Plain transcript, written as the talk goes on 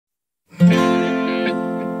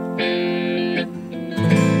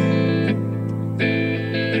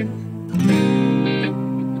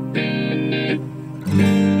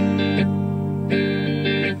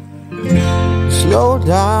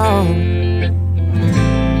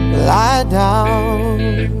down.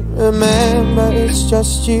 Remember, it's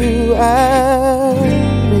just you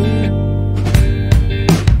and me.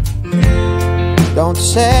 Don't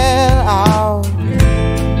sell out,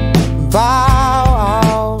 bow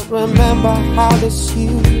out. Remember how this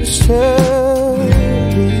used to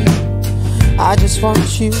be. I just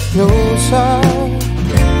want you closer.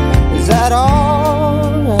 Is that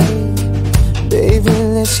alright? Baby,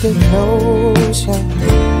 let's get closer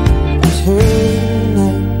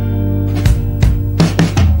tonight.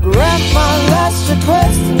 Grant my last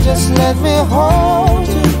request and just let me hold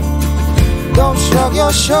you. Don't shrug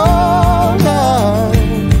your shoulders.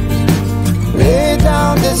 Lay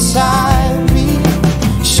down beside me.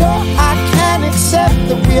 Sure, I can accept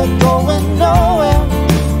that we're going nowhere,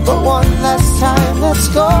 but one last time, let's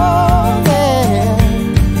go there.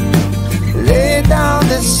 Lay down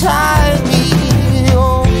beside me.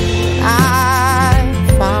 Oh, I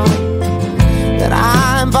found that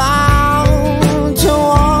I'm bound to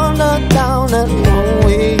wander down that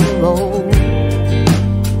one-way road.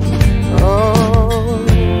 Oh,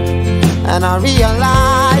 and I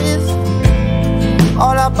realize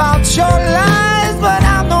all about your lies, but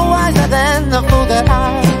I'm no wiser than the fool that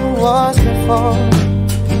I was before.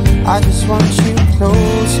 I just want you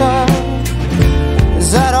closer.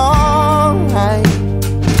 Is that alright?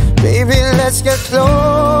 Baby, let's get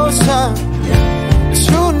closer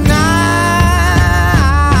tonight.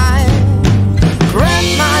 Grant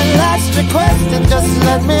my last request and just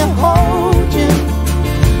let me hold you.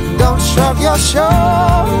 Don't shrug your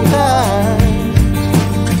shoulders.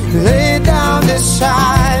 Lay down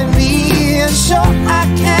beside me. And sure, I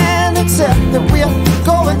can accept that we're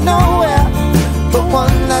going nowhere, but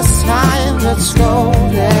one last time, let's go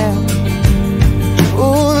there.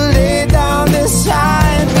 Ooh, lay down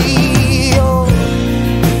beside me. Oh,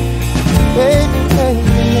 baby, baby,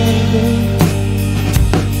 baby.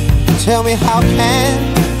 Tell me how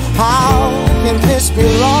can this be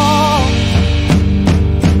wrong?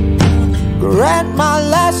 Grant my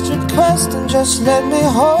last request and just let me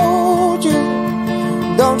hold you.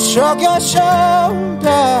 Don't shrug your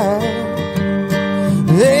shoulders.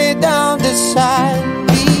 Lay down beside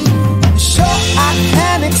me. Sure, I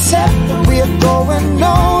can accept that we're going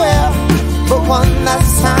nowhere, but one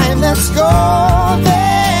last time, let's go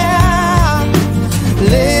there.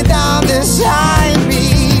 Lay down beside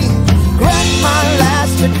me. Grant my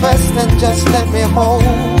last request and just let me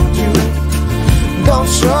hold you. Don't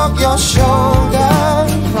shrug your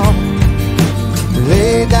shoulders, no.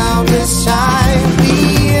 Lay down beside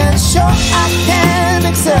me. And sure, I can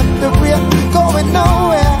accept that we're going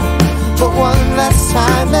nowhere, but one last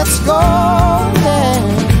time, let's go there.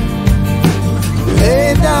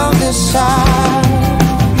 Lay down beside